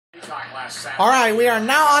Alright, we are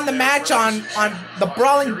now on the match on the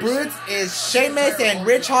Brawling Brutes is Sheamus and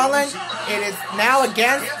Rich Holland. It is now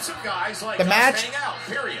against the match.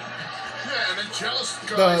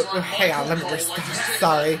 Hang on, let me restart.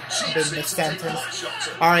 Sorry, I did mid-sentence.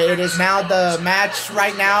 Alright, it is now the match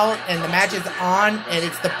right now, and the match is on, and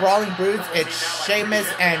it's the Brawling Brutes. It's Sheamus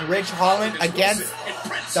and Rich Holland against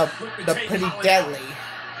the Pretty Deadly.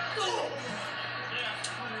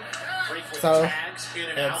 So,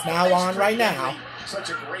 it's now on right now. Such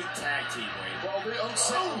a great tag team, Wade. Well, they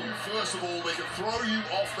unsettle you. First of all, they can throw you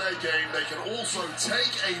off their game. They can also take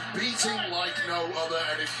a beating like no other.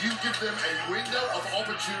 And if you give them a window of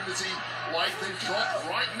opportunity like they've got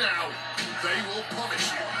right now, they will punish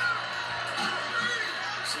you.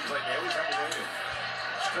 Seems like they always have a way to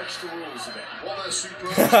stretch the rules a bit. Well, they're super.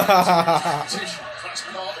 That's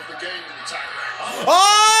part of the game in the tag.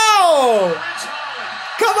 Oh!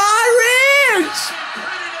 Come on, Rich!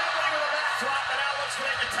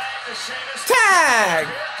 Tag!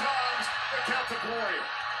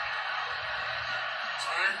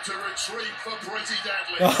 Time to retreat for Pretty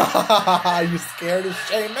Deadly. Are you scared of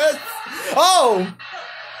Sheamus? Oh!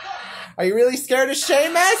 Are you really scared of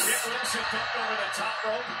Sheamus?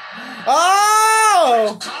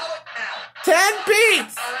 Oh! 10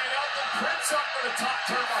 beats!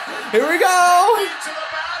 Here we go!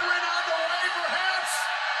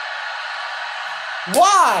 1,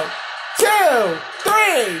 2,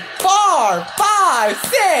 3, 4, 5,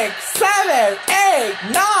 6, 7, 8,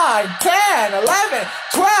 9, 10, 11,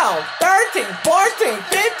 12, 13, 14,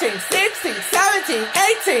 15, 16, 17,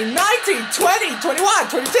 18, 19, 20, 21,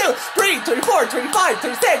 22, 23, 24, 25,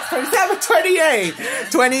 26, 27, 28.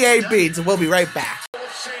 28 beats. We'll be right back.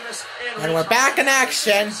 And we're back in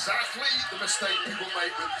action. Exactly the mistake people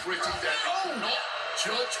make with Pretty Deadly. Not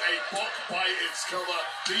judge a book by its cover.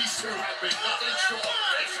 These two have been nothing short of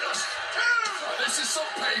vicious. This is some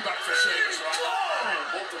payback for Sheamus right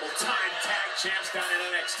now. Multiple time tag champs down in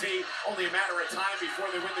NXT. Only a matter of time before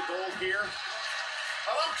they win the gold here.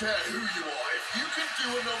 I don't care who you are. If you can do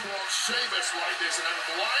a number on Sheamus like this and have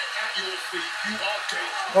him lying at your feet, you are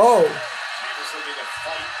dangerous. Oh. Sheamus looking to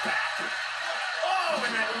fight back. Oh,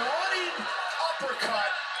 and that running uppercut.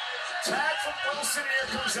 Tag from Wilson. Here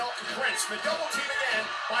comes Elton Prince. The double team again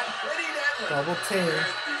by Pretty Deadly. Double team. And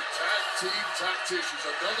the tag team tacticians.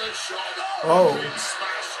 Another shot of the big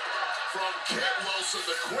smash from Kit Wilson.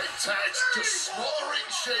 The quick tags just smothering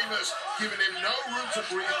Sheamus, giving him no room to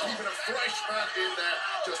breathe, keeping a fresh man in there.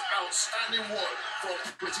 Just outstanding work from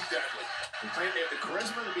Pretty Deadly. We claim they have the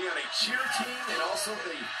charisma to be on a cheer team and also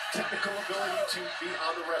the technical ability to be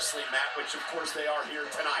on the wrestling mat, which of course they are here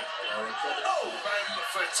tonight. Femme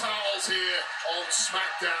fatales here on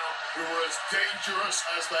SmackDown, who are as dangerous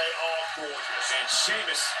as they are gorgeous. And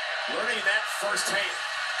Sheamus learning that firsthand.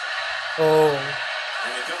 Oh.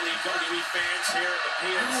 And the WWE fans here at the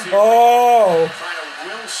PNC trying to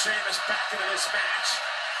will Sheamus back into this match.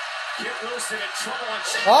 Kit Wilson in trouble on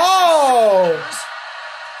Sheamus. Oh!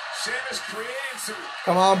 Sheamus creating some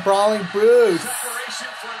come on, Brawling Brutes. separation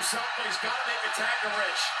for himself, but he's got to make a tag to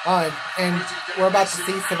Rich. And we're about to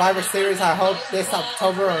see Survivor Series, I hope, this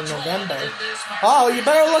October or November. Oh, you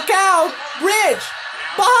better look out! Rich!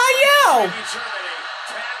 Behind you!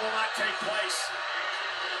 Tag will not take place.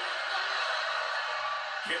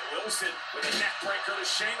 Kit Wilson with a neck breaker to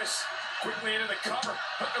Sheamus. Quickly into the cover.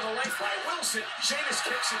 Hook of the length by Wilson. Sheamus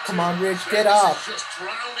kicks it. Come on, Rich, get up. Just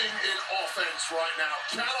drowning in offense right now.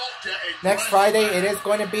 Cannot get a next Friday, it is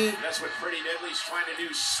going to be. That's what Pretty Deadly's trying to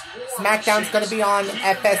do. SmackDown's going to be on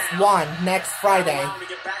FS1 next Friday. To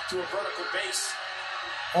get back to a vertical base.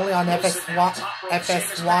 Only on FS1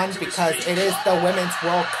 because it is the Women's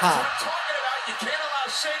World Cup. You can't allow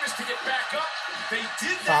Sheamus to get back up. They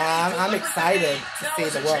did that. So I'm excited to see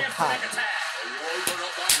the World Cup.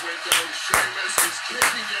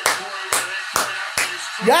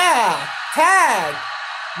 Yeah! Tag!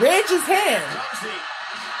 Ridge's hand!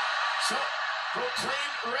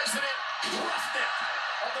 Proclaimed resident roughneck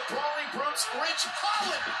of the Brawling Brutes, Rich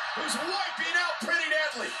Holland, who's wiping out Pretty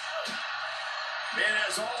Deadly. Man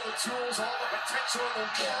has all the tools, all the potential in the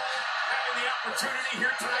world, having the opportunity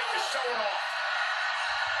here tonight to show it off.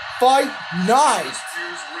 Fight night!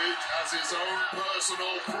 Use Ridge as his own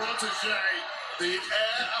personal protege. The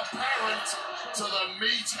heir apparent to the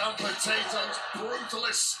meat and potatoes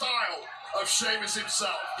brutalist style of Sheamus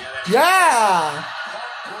himself. Yeah!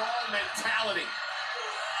 Brawl mentality.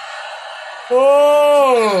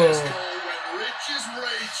 Oh! When Ridge's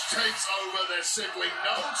rage takes over, there's simply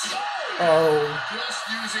no stopping. Oh. Just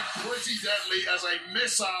using Pretty Deadly as a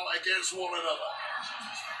missile against one another.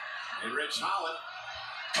 And Rich Holland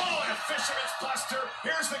Oh, and a fisherman's buster.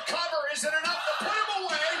 Here's the cover. Is it enough to put him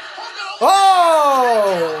away?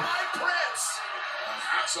 Oh! Prince.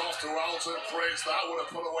 Hats off to Alton Prince. That would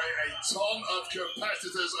have put away a ton of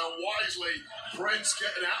competitors, and wisely, Prince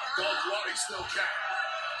getting out of dodge while he still can.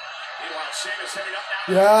 Meanwhile, Sheamus heading up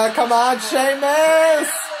now. Yeah, come on, Sheamus!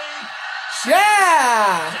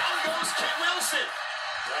 Yeah! Down goes Kit Wilson.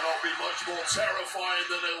 Cannot be much more terrifying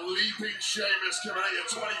than a leaping Sheamus coming at you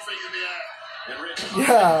 20 feet in the air. And Rich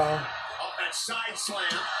Yeah. up that side slam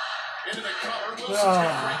into the cover. Wilson's going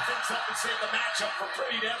to break things up and save the matchup for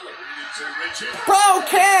Pretty Deadly. Pro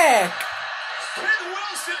kick! Kit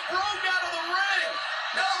Wilson broke out of the ring.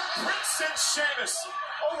 Now Prince sends Sheamus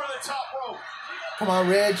over the top rope. Come on,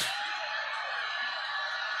 Ridge.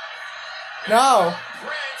 No.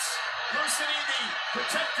 Prince loosening the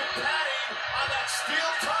protective padding on that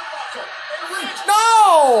steel turnbuckle. And Ridge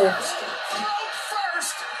No! throat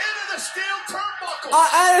first into the steel turnbuckle.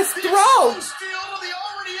 At his throat! Steel to the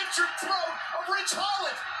already injured throat of Rich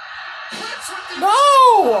Holland. Prince with the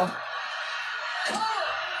No! cover.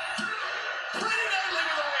 Pretty Deadly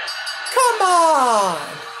with a win. Come on!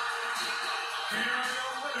 Here are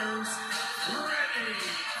your winners, Pretty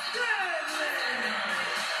Deadly.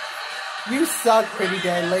 You suck, Pretty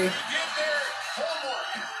Deadly. Get their homework.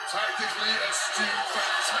 Tactically astute,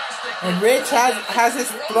 fantastic. And Rich has his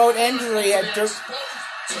throat injury at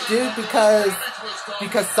dude because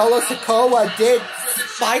Solo Sikoa did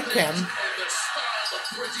spike him. In the style that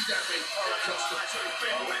Pretty Deadly are accustomed to.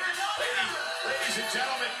 Ladies and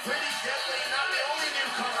gentlemen, Pretty Deadly, not the only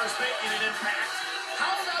newcomers making an impact.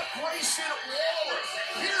 How about Grayson Waller?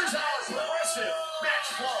 Here's our progressive match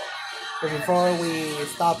flow. But before we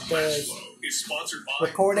stop this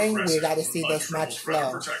recording, we gotta see this match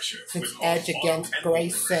flow. Since Edge against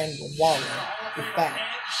Grayson Waller. In fact,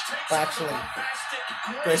 well, actually,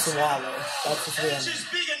 Grayson Waller. That's his real name. Edge's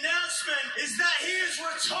big announcement is that he is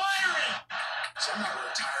retiring. So I'm not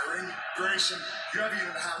retiring. Grayson, you haven't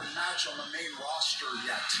even had a match on the main roster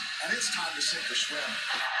yet. And it's time to sink or swim.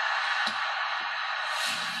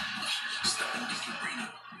 Step into the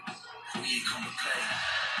arena. We ain't come to play.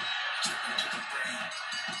 Step into the brain.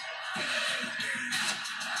 We ain't play no games.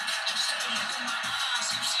 Just take a look in my eyes.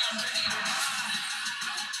 You see I'm ready to ride.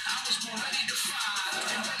 I was more ready to fight.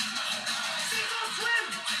 Than ready to hide. Sink or swim.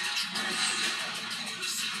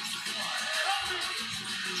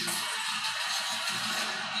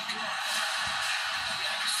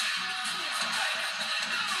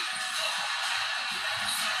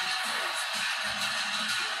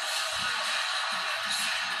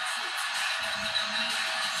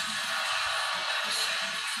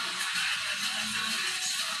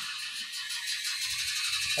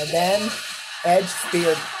 And then Edge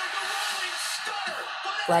speared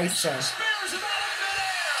Grayson. Spears him out of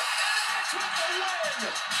midair. Edge with the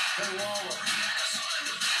win. Hey, Waller.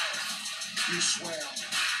 You swam.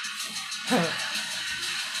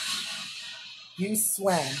 You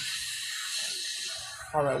swam.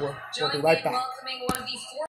 Alright, we'll be right back.